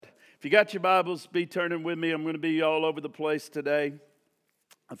If you got your Bibles, be turning with me. I'm going to be all over the place today.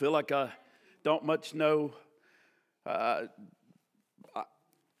 I feel like I don't much know. I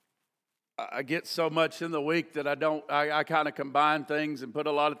get so much in the week that I kind of combine things and put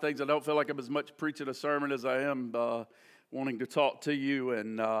a lot of things. I don't feel like I'm as much preaching a sermon as I am wanting to talk to you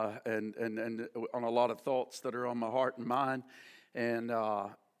and on a lot of thoughts that are on my heart and mind. And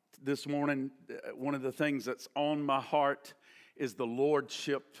this morning, one of the things that's on my heart is the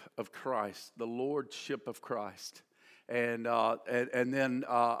Lordship of Christ. The Lordship of Christ. And then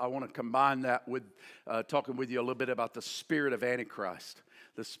I want to combine that with talking with you a little bit about the spirit of Antichrist.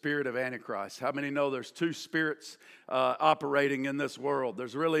 The spirit of Antichrist. How many know there's two spirits operating in this world?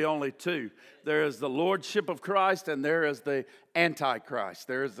 There's really only two. There is the Lordship of Christ and there is the Antichrist.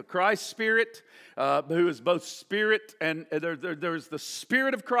 There is the Christ spirit who is both spirit and there's the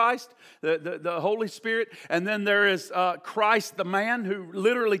Spirit of Christ, the Holy Spirit, and then there is Christ the man who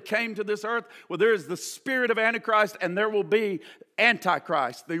literally came to this earth. Well, there is the spirit of Antichrist and there will be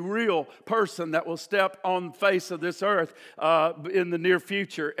Antichrist, the real person that will step on the face of this earth in the near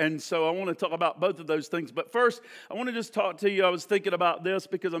future. And so I want to talk about both of those things. But first, I want to just talk to you. I was thinking about this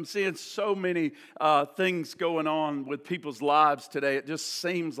because I'm seeing so many things going on with people's lives today. It just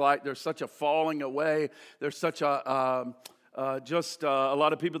seems like there's such a falling away. There's such a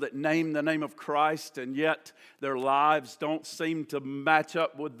lot of people that name the name of Christ, and yet their lives don't seem to match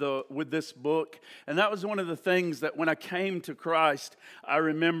up with this book. And that was one of the things that when I came to Christ, I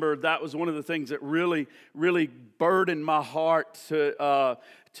remember that was one of the things that really, really burdened my heart to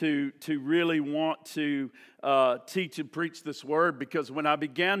really want to teach and preach this word, because when I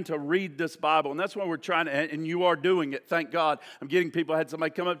began to read this Bible, and that's what we're trying to, and you are doing it, thank God. I'm getting people. I had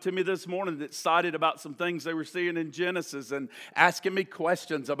somebody come up to me this morning that's excited about some things they were seeing in Genesis and asking me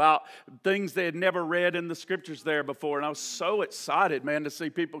questions about things they had never read in the scriptures there before. And I was so excited, man, to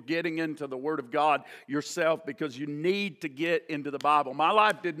see people getting into the Word of God yourself, because you need to get into the Bible. My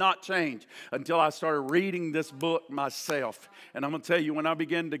life did not change until I started reading this book myself. And I'm going to tell you, when I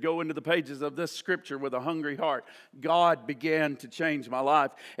began to go into the pages of this scripture with a hungry heart, God began to change my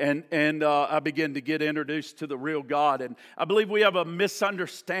life, and I began to get introduced to the real God. And I believe we have a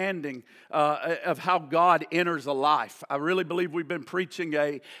misunderstanding of how God enters a life. I really believe we've been preaching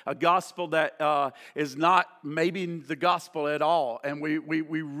a gospel that is not maybe the gospel at all, and we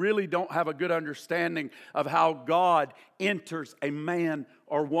really don't have a good understanding of how God enters a man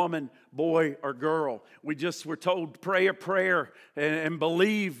or woman, boy or girl. We're told pray a prayer and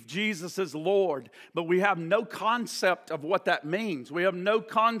believe Jesus is Lord, but we have no concept of what that means. We have no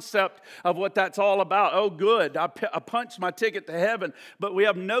concept of what that's all about. Oh, good, I punched my ticket to heaven, but we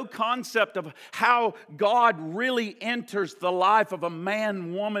have no concept of how God really enters the life of a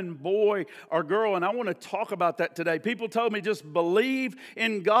man, woman, boy, or girl, and I want to talk about that today. People told me just believe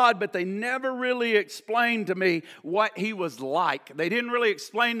in God, but they never really explained to me what He was like. They didn't really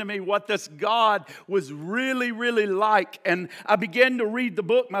explain to me what this God was really, really like. And I began to read the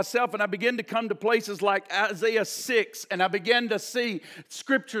book myself, and I began to come to places like Isaiah 6, and I began to see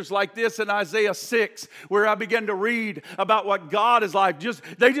scriptures like this in Isaiah 6, where I began to read about what God is like.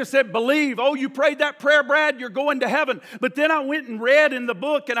 They just said, believe. Oh, you prayed that prayer, Brad, you're going to heaven. But then I went and read in the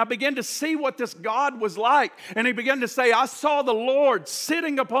book, and I began to see what this God was like. And He began to say, I saw the Lord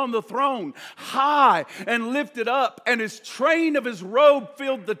sitting upon the throne, high and lifted up, and His train of His robe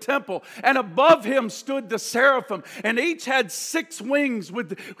filled the temple, and above Him stood the seraphim, and each had 6 wings.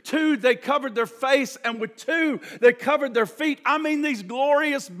 With 2 they covered their face, and with 2 they covered their feet. I mean, these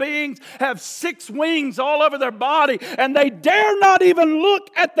glorious beings have 6 wings all over their body, and they dare not even look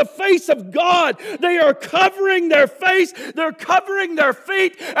at the face of God. They are covering their face, they're covering their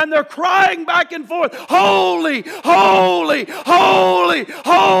feet, and they're crying back and forth, holy, holy, holy,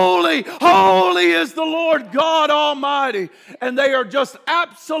 holy, holy is the Lord God Almighty. And they are just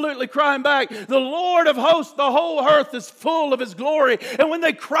absolutely crying back, the Lord of hosts, the whole earth is full of His glory. And when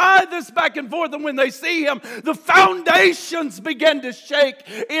they cry this back and forth, and when they see Him, the foundations begin to shake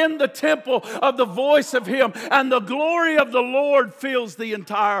in the temple of the voice of Him, and the glory of the Lord fills the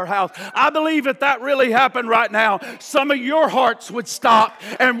entire house. I believe if that really happened right now, some of your hearts would stop,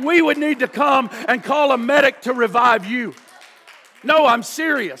 and we would need to come and call a medic to revive you. No, I'm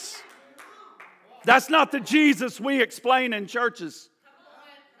serious. That's not the Jesus we explain in churches.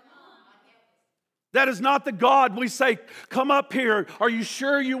 That is not the God we say, come up here. Are you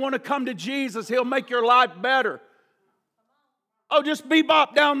sure you want to come to Jesus? He'll make your life better. Oh, just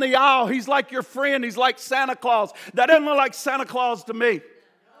bebop down the aisle. He's like your friend. He's like Santa Claus. That doesn't look like Santa Claus to me.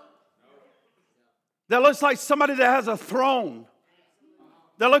 That looks like somebody that has a throne.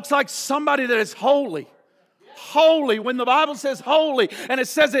 That looks like somebody that is holy. Holy. When the Bible says holy, and it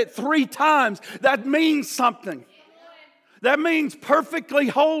says it 3 times, that means something. That means perfectly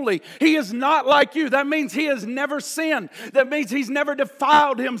holy. He is not like you. That means he has never sinned. That means he's never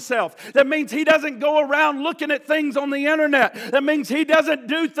defiled himself. That means he doesn't go around looking at things on the internet. That means he doesn't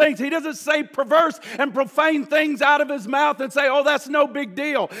do things. He doesn't say perverse and profane things out of his mouth and say, oh, that's no big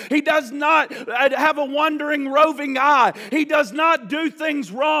deal. He does not have a wandering, roving eye. He does not do things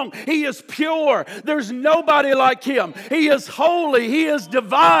wrong. He is pure. There's nobody like him. He is holy. He is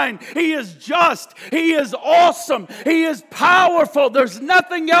divine. He is just. He is awesome. He is powerful. There's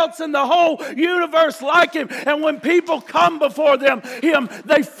nothing else in the whole universe like him. And when people come before him,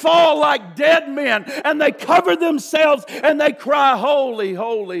 they fall like dead men and they cover themselves and they cry, holy,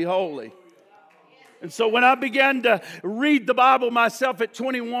 holy, holy. And so when I began to read the Bible myself at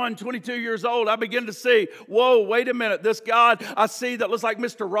 21, 22 years old, I began to see, whoa, wait a minute. This God I see that looks like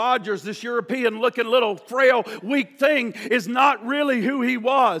Mr. Rogers, this European-looking little frail, weak thing, is not really who he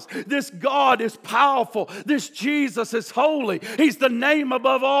was. This God is powerful. This Jesus is holy. He's the name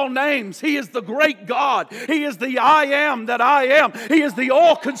above all names. He is the great God. He is the I am that I am. He is the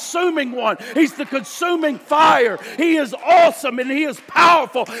all-consuming one. He's the consuming fire. He is awesome and he is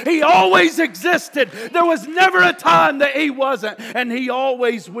powerful. He always existed. There was never a time that he wasn't, and he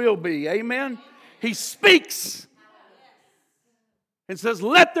always will be. Amen? He speaks and says,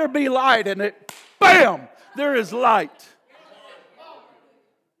 let there be light, and it, bam, there is light.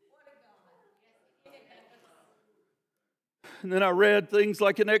 And then I read things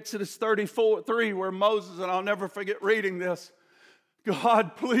like in Exodus 34:3, where Moses, and I'll never forget reading this,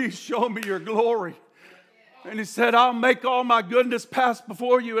 God, please show me your glory. And he said, I'll make all my goodness pass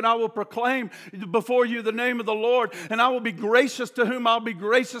before you, and I will proclaim before you the name of the Lord, and I will be gracious to whom I'll be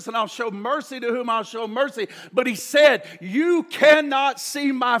gracious, and I'll show mercy to whom I'll show mercy. But he said, you cannot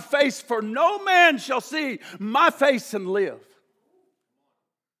see my face, for no man shall see my face and live.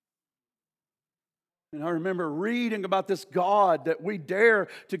 And I remember reading about this God that we dare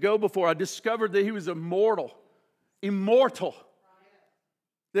to go before. I discovered that he was immortal.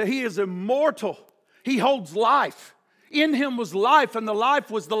 That he is immortal. He holds life. In him was life, and the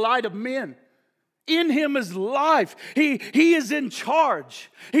life was the light of men. In him is life. He is in charge.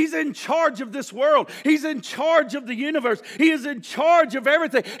 He's in charge of this world. He's in charge of the universe. He is in charge of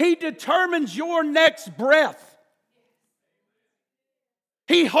everything. He determines your next breath.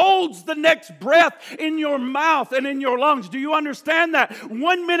 He holds the next breath in your mouth and in your lungs. Do you understand that?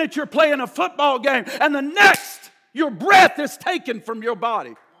 1 minute you're playing a football game, and the next, your breath is taken from your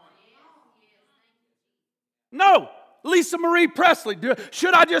body. No, Lisa Marie Presley.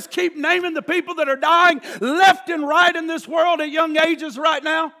 Should I just keep naming the people that are dying left and right in this world at young ages right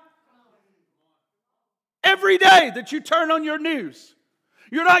now? Every day that you turn on your news,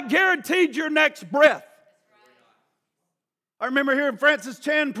 you're not guaranteed your next breath. I remember hearing Francis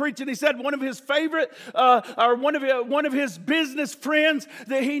Chan preaching. He said one of his favorite, or one of his business friends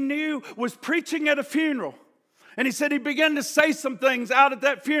that he knew was preaching at a funeral. And he said he began to say some things out at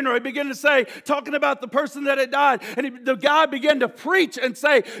that funeral. He began to say, talking about the person that had died. And the guy began to preach and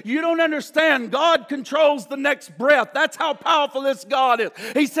say, you don't understand. God controls the next breath. That's how powerful this God is.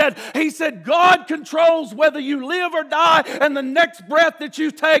 He said, God controls whether you live or die and the next breath that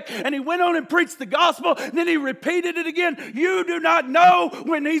you take. And he went on and preached the gospel. Then he repeated it again. You do not know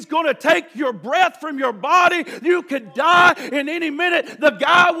when he's going to take your breath from your body. You could die in any minute. The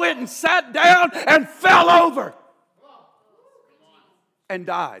guy went and sat down and fell over. And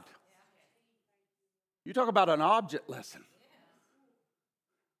died. You talk about an object lesson.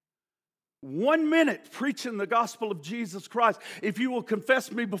 1 minute preaching the gospel of Jesus Christ. If you will confess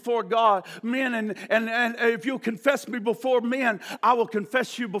me before God, men, and if you'll confess me before men, I will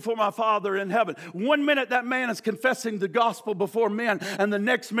confess you before my Father in heaven. 1 minute that man is confessing the gospel before men, and the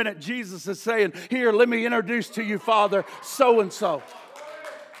next minute Jesus is saying, here, let me introduce to you, Father, so and so.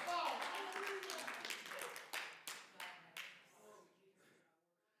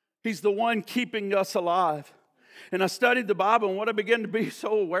 He's the one keeping us alive. And I studied the Bible, and what I began to be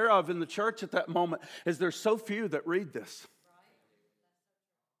so aware of in the church at that moment is there's so few that read this.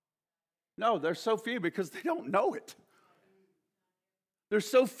 No, there's so few because they don't know it. There's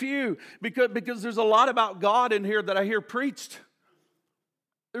so few because there's a lot about God in here that I hear preached.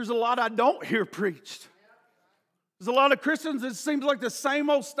 There's a lot I don't hear preached. There's a lot of Christians, it seems like the same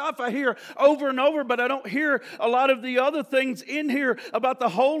old stuff I hear over and over, but I don't hear a lot of the other things in here about the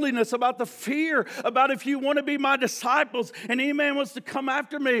holiness, about the fear, about if you want to be my disciples and any man wants to come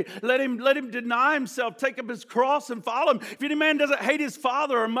after me, let him deny himself, take up his cross and follow him. If any man doesn't hate his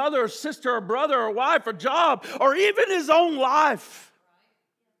father or mother or sister or brother or wife or job or even his own life,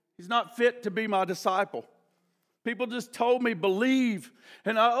 he's not fit to be my disciple. People just told me, believe.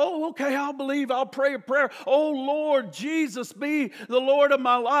 And okay, I'll believe. I'll pray a prayer. Oh, Lord, Jesus, be the Lord of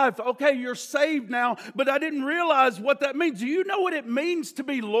my life. Okay, you're saved now, but I didn't realize what that means. Do you know what it means to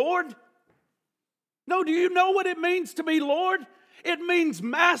be Lord? No, do you know what it means to be Lord? It means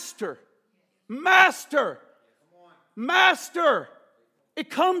master. Master. Master. It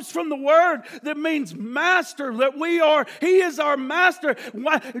comes from the word that means master, that He is our master.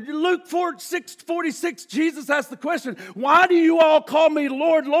 Luke 6:46, Jesus asked the question, why do you all call me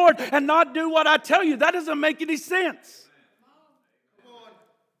Lord, Lord, and not do what I tell you? That doesn't make any sense.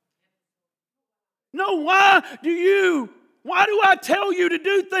 No, why do I tell you to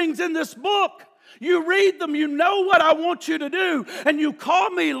do things in this book? You read them, you know what I want you to do, and you call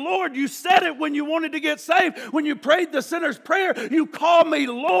me Lord. You said it when you wanted to get saved. When you prayed the sinner's prayer, you call me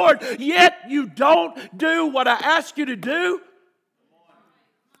Lord, yet you don't do what I ask you to do.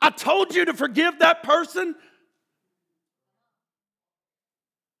 I told you to forgive that person.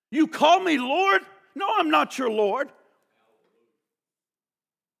 You call me Lord? No, I'm not your Lord.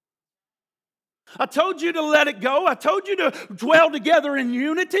 I told you to let it go. I told you to dwell together in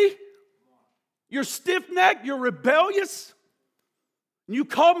unity. You're stiff-necked, you're rebellious. You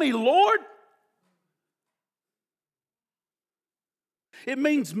call me Lord? It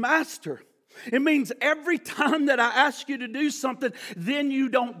means master. It means every time that I ask you to do something, then you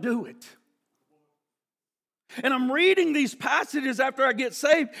don't do it. And I'm reading these passages after I get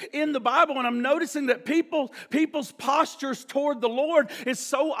saved in the Bible, and I'm noticing that people's postures toward the Lord is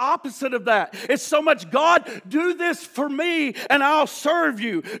so opposite of that. It's so much, God, do this for me and I'll serve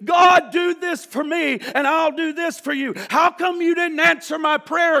you. God, do this for me and I'll do this for you. How come you didn't answer my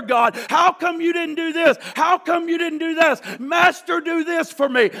prayer, God? How come you didn't do this? How come you didn't do this? Master, do this for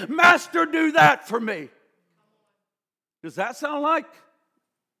me. Master, do that for me. Does that sound like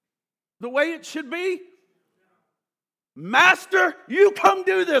the way it should be? Master, you come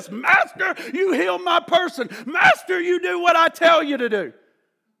do this. Master, you heal my person. Master, you do what I tell you to do.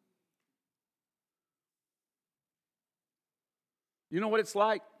 You know what it's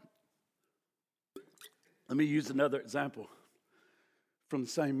like? Let me use another example from the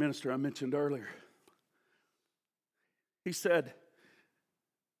same minister I mentioned earlier. He said,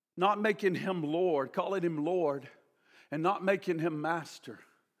 not making him Lord, calling him Lord, and not making him master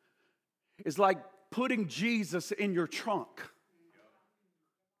is like putting Jesus in your trunk.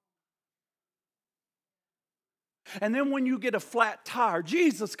 And then when you get a flat tire,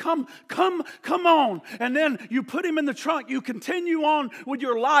 Jesus, come on. And then you put him in the trunk. You continue on with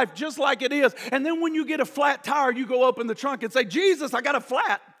your life just like it is. And then when you get a flat tire, you go open the trunk and say, Jesus, I got a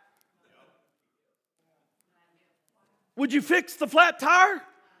flat. Would you fix the flat tire?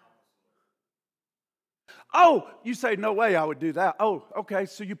 Oh, you say, no way I would do that. Oh, okay,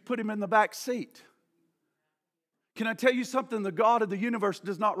 so you put him in the back seat. Can I tell you something? The God of the universe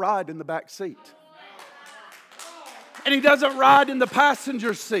does not ride in the back seat. And He doesn't ride in the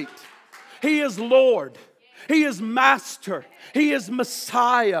passenger seat. He is Lord. He is Master. He is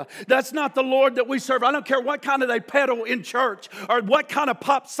Messiah. That's not the Lord that we serve. I don't care what kind of they peddle in church or what kind of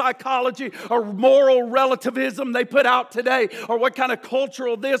pop psychology or moral relativism they put out today or what kind of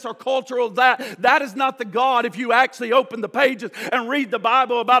cultural this or cultural that. That is not the God if you actually open the pages and read the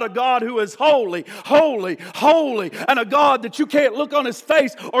Bible about a God who is holy, holy, holy, and a God that you can't look on His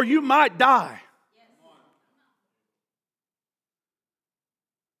face or you might die.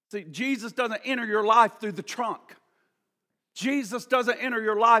 See, Jesus doesn't enter your life through the trunk. Jesus doesn't enter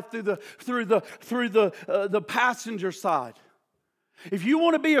your life through the passenger side. If you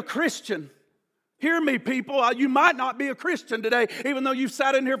want to be a Christian, hear me, people. You might not be a Christian today, even though you've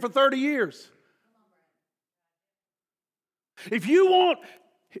sat in here for 30 years. If you want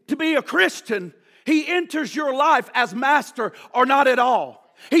to be a Christian, He enters your life as master or not at all.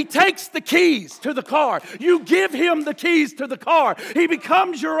 He takes the keys to the car. You give Him the keys to the car. He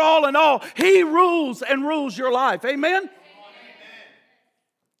becomes your all in all. He rules and rules your life. Amen?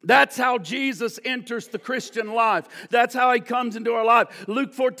 That's how Jesus enters the Christian life. That's how He comes into our life.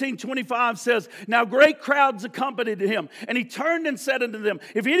 Luke 14:25 says, now great crowds accompanied Him. And He turned and said unto them,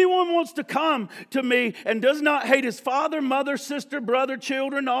 if anyone wants to come to me and does not hate his father, mother, sister, brother,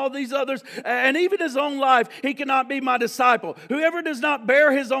 children, all these others, and even his own life, he cannot be my disciple. Whoever does not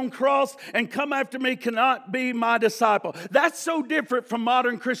bear his own cross and come after me cannot be my disciple. That's so different from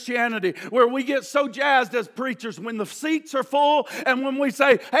modern Christianity, where we get so jazzed as preachers when the seats are full and when we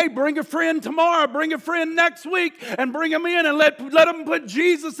say, hey, bring a friend tomorrow, bring a friend next week, and bring them in and let them put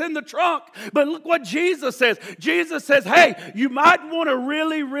Jesus in the trunk. But look what Jesus says. Jesus says, hey, you might want to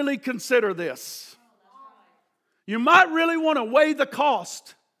really, really consider this. You might really want to weigh the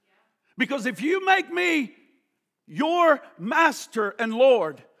cost. Because if you make me your master and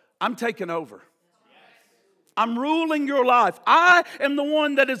Lord, I'm taking over. I'm ruling your life. I am the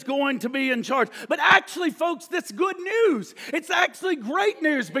one that is going to be in charge. But actually, folks, that's good news. It's actually great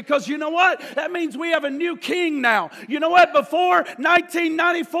news because you know what? That means we have a new king now. You know what? Before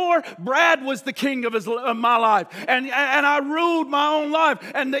 1994, Brad was the king of my life. And I ruled my own life.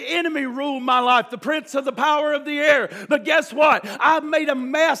 And the enemy ruled my life, the prince of the power of the air. But guess what? I've made a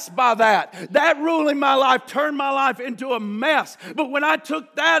mess by that. That ruling my life turned my life into a mess. But when I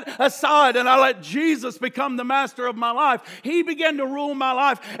took that aside and I let Jesus become the master of my life, He began to rule my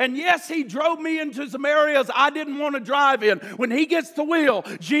life. And yes, He drove me into some areas I didn't want to drive in. When He gets the wheel,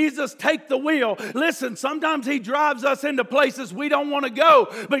 Jesus, take the wheel. Listen, sometimes He drives us into places we don't want to go.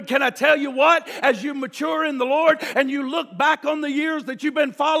 But can I tell you what? As you mature in the Lord and you look back on the years that you've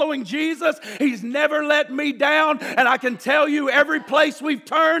been following Jesus, He's never let me down. And I can tell you every place we've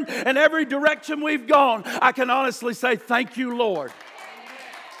turned and every direction we've gone, I can honestly say, thank you, Lord.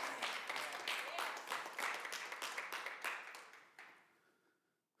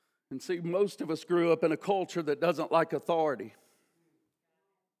 And see, most of us grew up in a culture that doesn't like authority.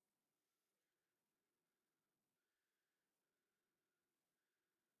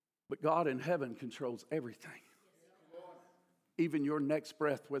 But God in heaven controls everything. Even your next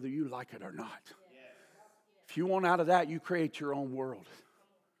breath, whether you like it or not. If you want out of that, you create your own world.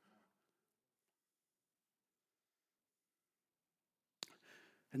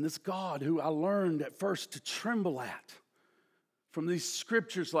 And this God who I learned at first to tremble at, from these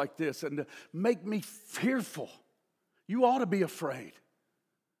scriptures like this and to make me fearful. You ought to be afraid.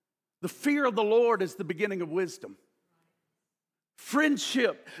 The fear of the Lord is the beginning of wisdom.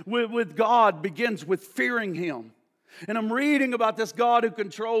 Friendship with God begins with fearing Him. And I'm reading about this God who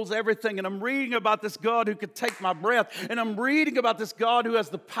controls everything. And I'm reading about this God who can take my breath. And I'm reading about this God who has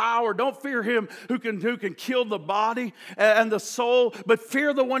the power. Don't fear Him who can kill the body and the soul, but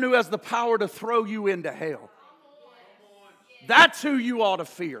fear the one who has the power to throw you into hell. That's who you ought to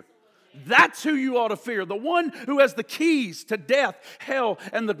fear. That's who you ought to fear. The one who has the keys to death, hell,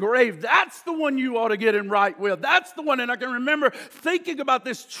 and the grave. That's the one you ought to get in right with. That's the one. And I can remember thinking about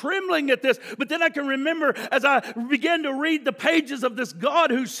this, trembling at this. But then I can remember as I began to read the pages of this God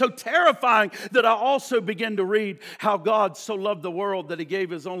who's so terrifying that I also began to read how God so loved the world that He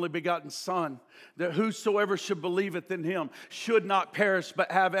gave His only begotten Son, that whosoever should believeth in Him should not perish but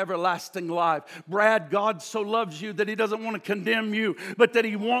have everlasting life. Brad, God so loves you that He doesn't want to condemn you, but that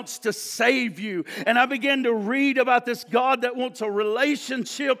He wants to save you. And I began to read about this God that wants a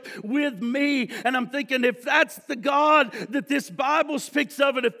relationship with me. And I'm thinking, if that's the God that this Bible speaks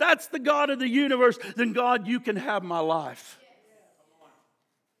of, and if that's the God of the universe, then God, you can have my life.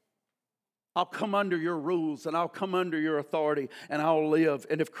 I'll come under your rules and I'll come under your authority and I'll live.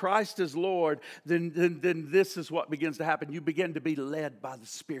 And if Christ is Lord, then this is what begins to happen. You begin to be led by the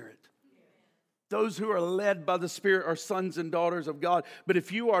Spirit. Those who are led by the Spirit are sons and daughters of God. But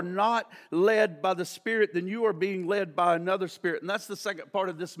if you are not led by the Spirit, then you are being led by another spirit. And that's the second part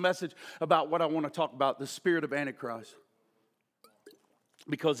of this message about what I want to talk about, the spirit of Antichrist.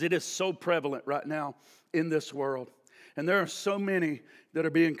 Because it is so prevalent right now in this world. And there are so many that are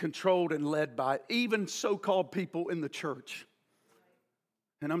being controlled and led by it, even so-called people in the church.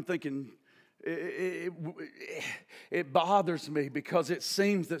 And I'm thinking, it bothers me because it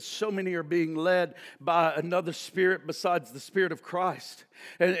seems that so many are being led by another spirit besides the Spirit of Christ.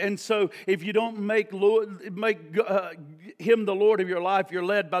 And so if you don't make Him the Lord of your life, you're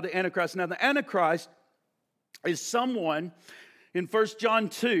led by the Antichrist. Now the Antichrist is someone, in 1 John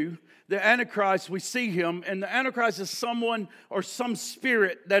 2, the Antichrist, we see him, and the Antichrist is someone or some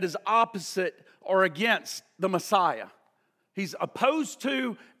spirit that is opposite or against the Messiah. He's opposed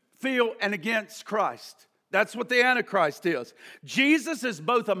to, and against Christ. That's what the Antichrist is. Jesus is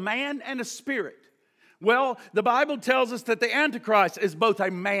both a man and a spirit. Well, the Bible tells us that the Antichrist is both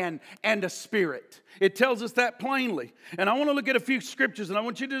a man and a spirit. It tells us that plainly. And I want to look at a few scriptures, and I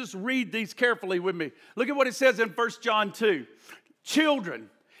want you to just read these carefully with me. Look at what it says in 1 John 2.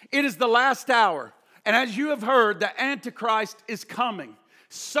 Children, it is the last hour, and as you have heard, the Antichrist is coming.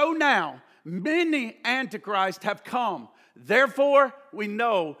 So now, many Antichrists have come. Therefore, we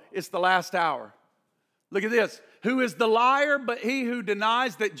know it's the last hour. Look at this. Who is the liar but he who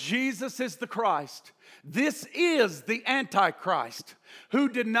denies that Jesus is the Christ? This is the Antichrist, who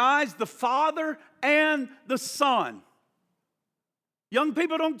denies the Father and the Son. Young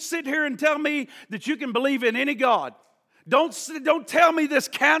people, don't sit here and tell me that you can believe in any God. Don't tell me this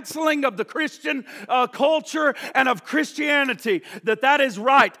canceling of the Christian culture and of Christianity, that is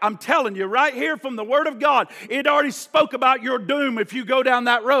right. I'm telling you right here from the Word of God, it already spoke about your doom if you go down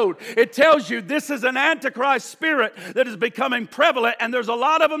that road. It tells you this is an Antichrist spirit that is becoming prevalent, and there's a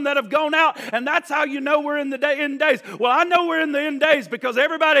lot of them that have gone out, and that's how you know we're in the end days. Well, I know we're in the end days because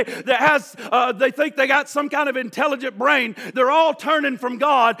everybody that has, they think they got some kind of intelligent brain, they're all turning from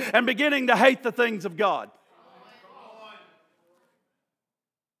God and beginning to hate the things of God.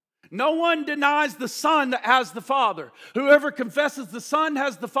 No one denies the Son that has the Father. Whoever confesses the Son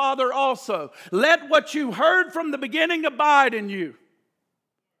has the Father also. Let what you heard from the beginning abide in you.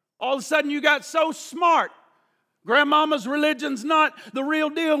 All of a sudden you got so smart. Grandmama's religion's not the real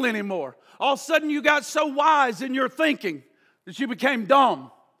deal anymore. All of a sudden you got so wise in your thinking that you became dumb.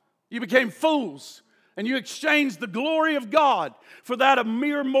 You became fools. And you exchanged the glory of God for that of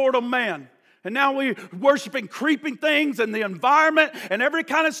mere mortal man. And now we're worshiping creeping things and the environment and every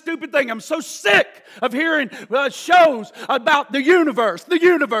kind of stupid thing. I'm so sick of hearing shows about the universe, the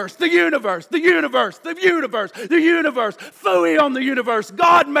universe, the universe, the universe, the universe, the universe. Phooey on the universe.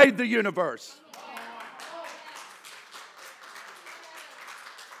 God made the universe.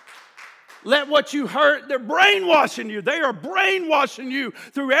 Let what you heard, they're brainwashing you. They are brainwashing you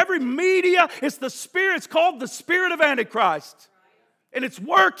through every media. It's the spirit. It's called the spirit of Antichrist. And it's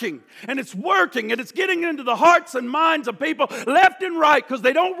working, and it's working, and it's getting into the hearts and minds of people left and right because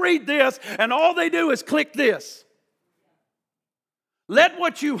they don't read this, and all they do is click this. Let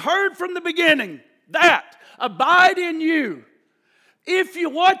what you heard from the beginning, that, abide in you. If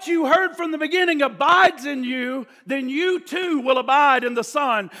what you heard from the beginning abides in you, then you too will abide in the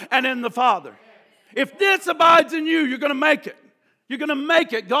Son and in the Father. If this abides in you, you're going to make it. You're going to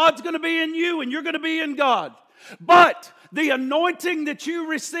make it. God's going to be in you, and you're going to be in God. But the anointing that you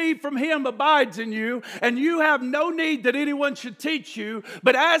receive from Him abides in you, and you have no need that anyone should teach you.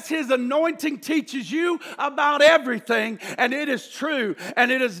 But as His anointing teaches you about everything, and it is true,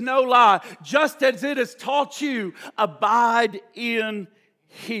 and it is no lie, just as it has taught you, abide in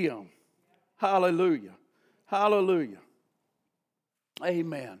Him. Hallelujah. Hallelujah.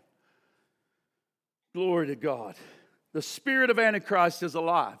 Amen. Glory to God. The spirit of Antichrist is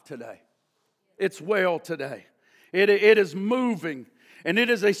alive today. It's well today. It is moving, and it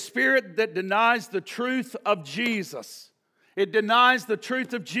is a spirit that denies the truth of Jesus. It denies the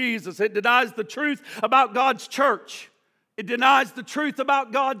truth of Jesus. It denies the truth about God's church. It denies the truth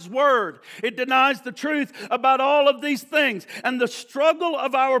about God's Word. It denies the truth about all of these things. And the struggle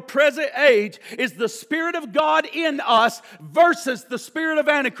of our present age is the Spirit of God in us versus the spirit of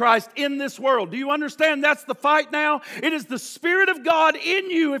Antichrist in this world. Do you understand that's the fight now? It is the Spirit of God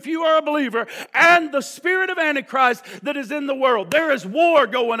in you if you are a believer and the spirit of Antichrist that is in the world. There is war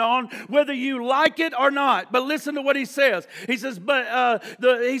going on whether you like it or not. But listen to what he says. He says,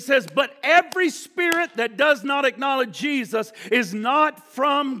 but every spirit that does not acknowledge Jesus is not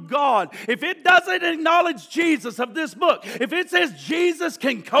from God. If it doesn't acknowledge Jesus of this book, if it says Jesus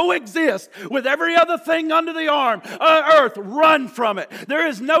can coexist with every other thing under the earth, run from it. There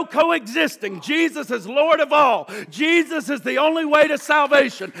is no coexisting. Jesus is Lord of all. Jesus is the only way to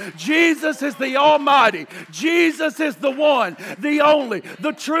salvation. Jesus is the Almighty. Jesus is the one, the only,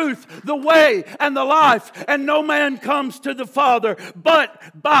 the truth, the way, and the life. And no man comes to the Father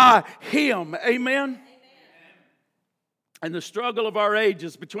but by Him. Amen. And the struggle of our age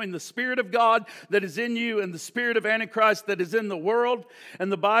is between the Spirit of God that is in you and the spirit of Antichrist that is in the world.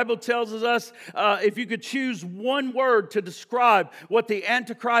 And the Bible tells us if you could choose one word to describe what the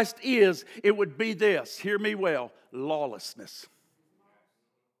Antichrist is, it would be this. Hear me well. Lawlessness.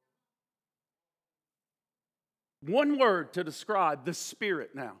 One word to describe the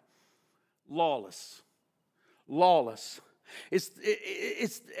spirit now. Lawless. Lawless. It's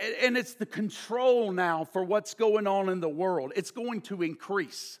the control now for what's going on in the world. It's going to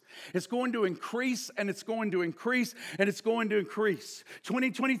increase. It's going to increase, and it's going to increase, and it's going to increase.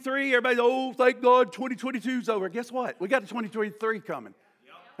 2023, everybody's, oh, thank God, 2022's over. Guess what? We got 2023 coming.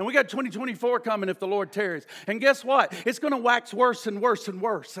 And we got 2024 coming if the Lord tarries. And guess what? It's going to wax worse and worse and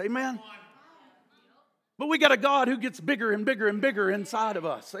worse. Amen? But we got a God who gets bigger and bigger and bigger inside of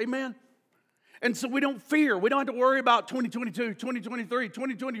us. Amen? And so we don't fear. We don't have to worry about 2022, 2023,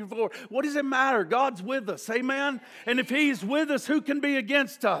 2024. What does it matter? God's with us. Amen? And if He's with us, who can be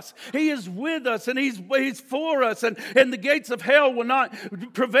against us? He is with us, and He's for us. And the gates of hell will not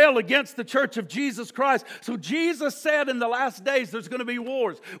prevail against the church of Jesus Christ. So Jesus said in the last days there's going to be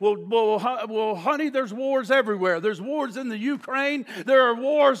wars. Well, honey, there's wars everywhere. There's wars in the Ukraine. There are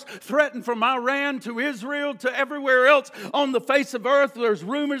wars threatened from Iran to Israel to everywhere else on the face of earth. There's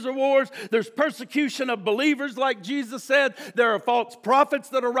rumors of wars. There's persecution persecution of believers, like Jesus said. There are false prophets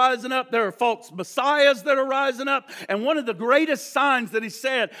that are rising up. There are false messiahs that are rising up. And one of the greatest signs that he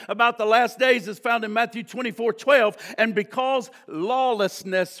said about the last days is found in Matthew 24:12. And because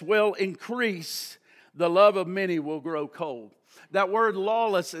lawlessness will increase, the love of many will grow cold. That word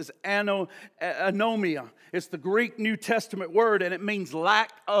lawless is anomia. It's the Greek New Testament word, and it means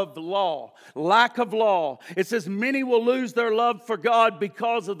lack of law. Lack of law. It says many will lose their love for God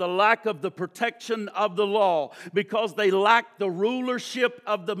because of the lack of the protection of the law, because they lack the rulership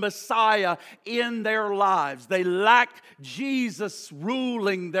of the Messiah in their lives. They lack Jesus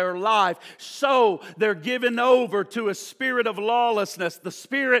ruling their life. So they're given over to a spirit of lawlessness. The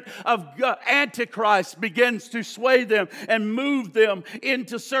spirit of Antichrist begins to sway them and move them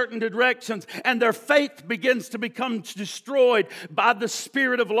into certain directions, and their faith begins to become destroyed by the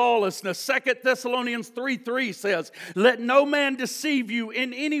spirit of lawlessness. 2 Thessalonians 3:3 says, "Let no man deceive you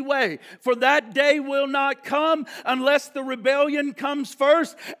in any way, for that day will not come unless the rebellion comes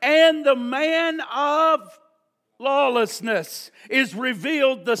first, and the man of lawlessness is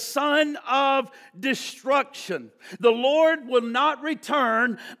revealed, the son of destruction. The Lord will not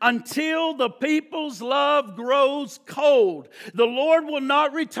return until the people's love grows cold. The Lord will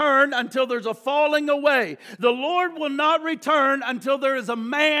not return until there's a falling away. The Lord will not return until there is a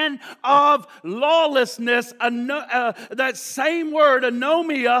man of lawlessness." That same word,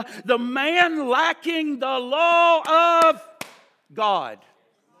 anomia, the man lacking the law of God.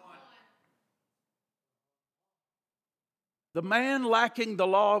 The man lacking the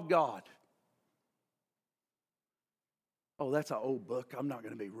law of God. Oh, that's an old book. I'm not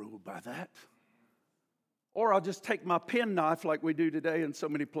going to be ruled by that. Or I'll just take my penknife like we do today in so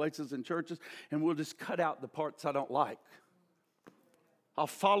many places in churches, and we'll just cut out the parts I don't like. I'll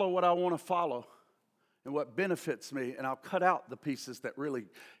follow what I want to follow and what benefits me, and I'll cut out the pieces that really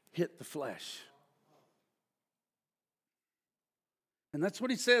hit the flesh. And that's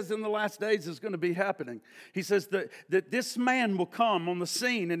what he says in the last days is going to be happening. He says that this man will come on the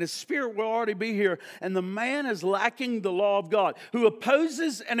scene, and his spirit will already be here. And the man is lacking the law of God, who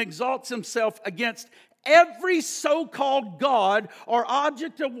opposes and exalts himself against every so-called God or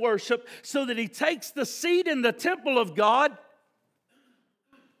object of worship, so that he takes the seat in the temple of God.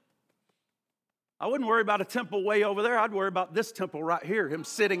 I wouldn't worry about a temple way over there. I'd worry about this temple right here, him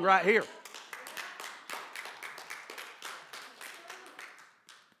sitting right here.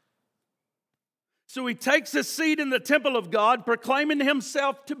 So he takes his seat in the temple of God, proclaiming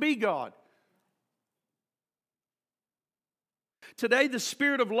himself to be God. Today, the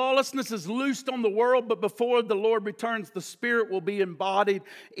spirit of lawlessness is loosed on the world, but before the Lord returns, the spirit will be embodied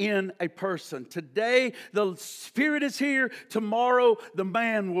in a person. Today, the spirit is here. Tomorrow, the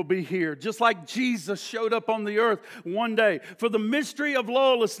man will be here, just like Jesus showed up on the earth one day. For the mystery of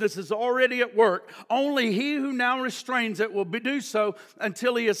lawlessness is already at work. Only he who now restrains it will do so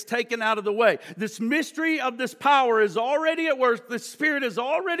until he is taken out of the way. This mystery of this power is already at work. The spirit is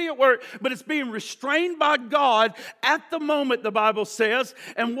already at work, but it's being restrained by God at the moment, the Bible says.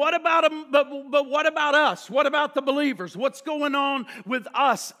 And what about but what about us? What about the believers? What's going on with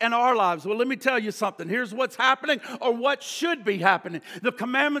us and our lives? Well, let me tell you something. Here's what's happening, or what should be happening. The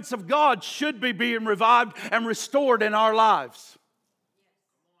commandments of God should be being revived and restored in our lives.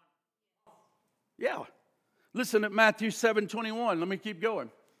 Yeah. Listen at Matthew 7:21. Let me keep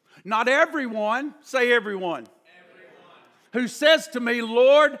going. Not everyone, say everyone, who says to me,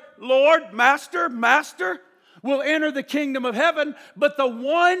 Lord, Lord, Master, Master, will enter the kingdom of heaven, but the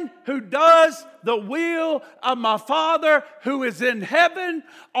one who does the will of my Father who is in heaven.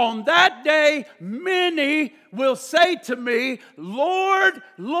 On that day, many will say to me, Lord,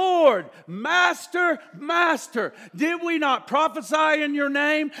 Lord, Master, Master, did we not prophesy in your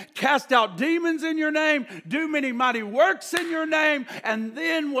name, cast out demons in your name, do many mighty works in your name? And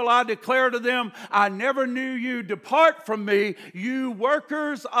then will I declare to them, I never knew you. Depart from me, you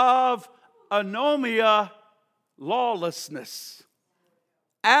workers of anomia, lawlessness,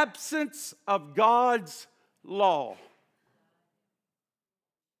 absence of God's law.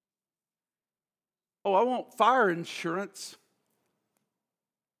 Oh, I want fire insurance,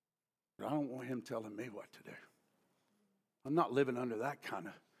 but I don't want him telling me what to do. I'm not living under that kind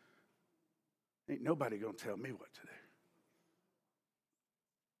of, ain't nobody going to tell me what to do.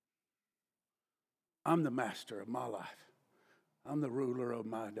 I'm the master of my life. I'm the ruler of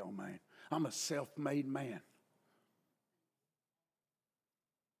my domain. I'm a self-made man.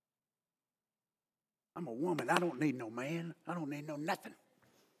 I'm a woman. I don't need no man. I don't need no nothing.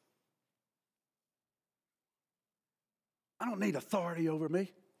 I don't need authority over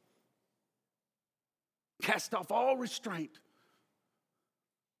me. Cast off all restraint.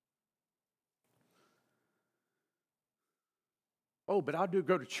 Oh, but I do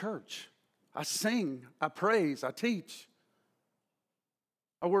go to church. I sing, I praise, I teach.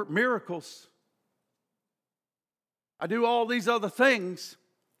 I work miracles. I do all these other things.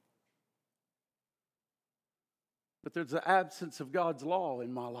 But there's the absence of God's law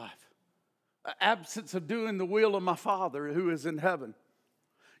in my life. An absence of doing the will of my Father who is in heaven.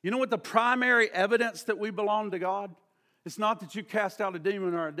 You know what the primary evidence that we belong to God? It's not that you cast out a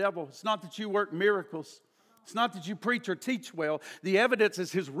demon or a devil. It's not that you work miracles. It's not that you preach or teach well. The evidence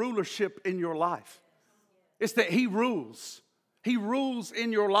is His rulership in your life. It's that He rules. He rules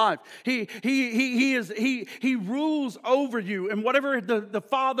in your life. He rules over you. And whatever the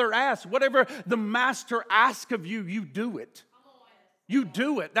Father asks, whatever the Master asks of you, you do it. You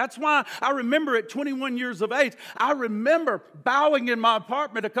do it. That's why I remember at 21 years of age, I remember bowing in my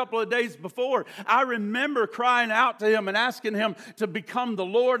apartment a couple of days before. I remember crying out to Him and asking Him to become the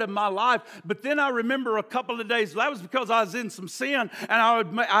Lord of my life. But then I remember a couple of days, that was because I was in some sin and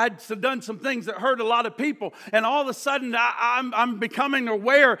I had done some things that hurt a lot of people. And all of a sudden, I'm becoming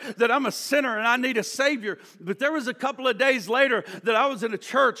aware that I'm a sinner and I need a Savior. But there was a couple of days later that I was in a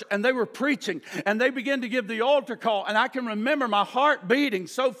church and they were preaching and they began to give the altar call. And I can remember my heart beating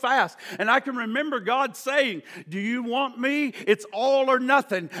so fast. And I can remember God saying, do you want me? It's all or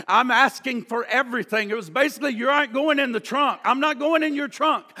nothing. I'm asking for everything. It was basically, you aren't going in the trunk. I'm not going in your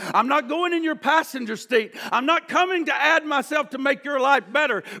trunk. I'm not going in your passenger seat. I'm not coming to add myself to make your life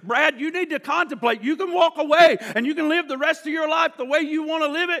better. Brad, you need to contemplate. You can walk away and you can live the rest of your life the way you want to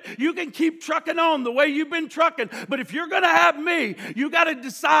live it. You can keep trucking on the way you've been trucking. But if you're going to have me, you got to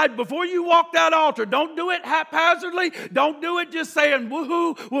decide before you walk that altar. Don't do it haphazardly. Don't do it just saying,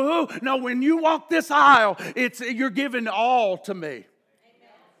 woohoo, woohoo. No, when you walk this aisle, you're giving all to me. Amen.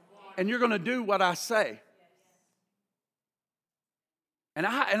 And you're going to do what I say. And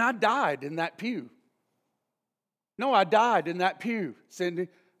I died in that pew. No, I died in that pew, Cindy.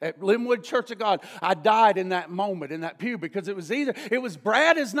 At Linwood Church of God, I died in that moment, in that pew, because it was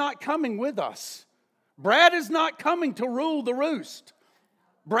Brad is not coming with us. Brad is not coming to rule the roost.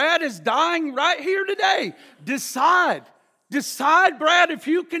 Brad is dying right here today. Decide, Brad, if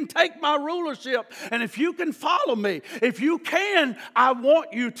you can take my rulership and if you can follow me. If you can, I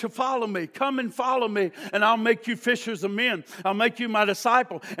want you to follow me. Come and follow me and I'll make you fishers of men. I'll make you my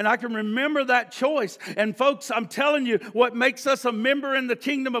disciple. And I can remember that choice. And folks, I'm telling you, what makes us a member in the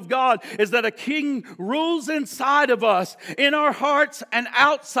kingdom of God is that a king rules inside of us, in our hearts and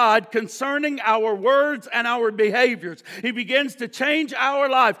outside, concerning our words and our behaviors. He begins to change our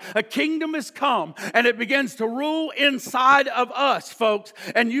life. A kingdom has come and it begins to rule inside of us, folks.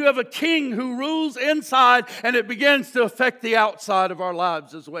 And you have a king who rules inside and it begins to affect the outside of our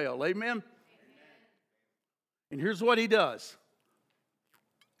lives as well. Amen? And here's what He does.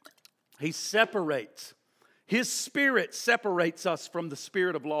 He separates. His Spirit separates us from the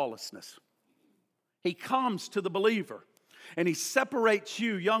spirit of lawlessness. He comes to the believer and He separates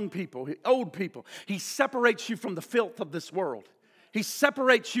you, young people, old people. He separates you from the filth of this world. He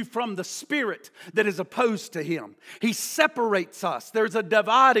separates you from the spirit that is opposed to Him. He separates us. There's a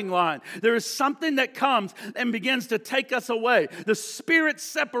dividing line. There is something that comes and begins to take us away. The Spirit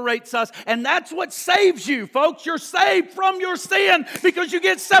separates us, and that's what saves you, folks. You're saved from your sin because you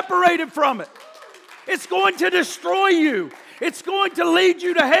get separated from it. It's going to destroy you. It's going to lead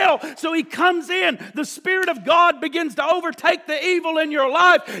you to hell. So He comes in. The Spirit of God begins to overtake the evil in your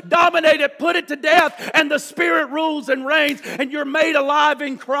life, dominate it, put it to death, and the Spirit rules and reigns, and you're made alive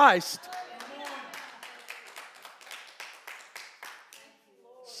in Christ.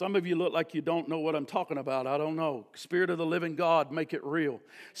 Some of you look like you don't know what I'm talking about. I don't know. Spirit of the living God, make it real.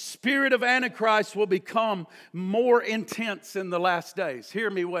 Spirit of Antichrist will become more intense in the last days. Hear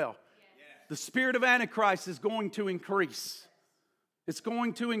me well. The spirit of Antichrist is going to increase. It's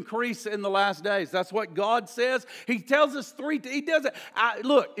going to increase in the last days. That's what God says. He tells us He does it.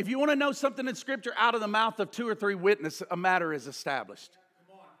 Look, if you want to know something in Scripture, out of the mouth of 2 or 3 witnesses, a matter is established.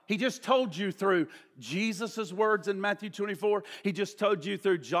 He just told you through Jesus' words in Matthew 24. He just told you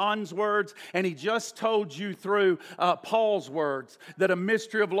through John's words. And He just told you through Paul's words that a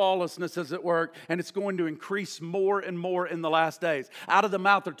mystery of lawlessness is at work. And it's going to increase more and more in the last days. Out of the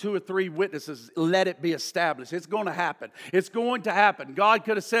mouth of 2 or 3 witnesses, let it be established. It's going to happen. It's going to happen. God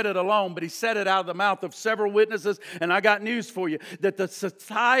could have said it alone, but He said it out of the mouth of several witnesses. And I got news for you, that the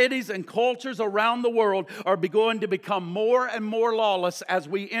societies and cultures around the world are going to become more and more lawless as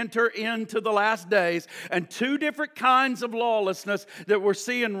we we enter into the last days. And two different kinds of lawlessness that we're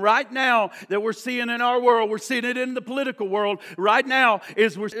seeing right now, that we're seeing in our world, we're seeing it in the political world right now,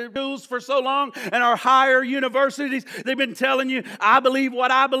 is we're schools for so long, and our higher universities, they've been telling you, I believe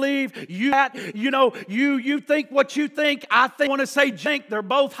what I believe, you think what you think, I want to say jink, they're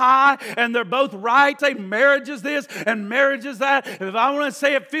both high and they're both right. Say marriage is this and marriage is that. If I want to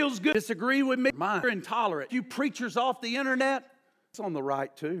say it feels good, disagree with me. You're intolerant. You preachers off the internet, it's on the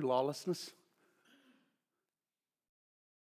right too, lawlessness.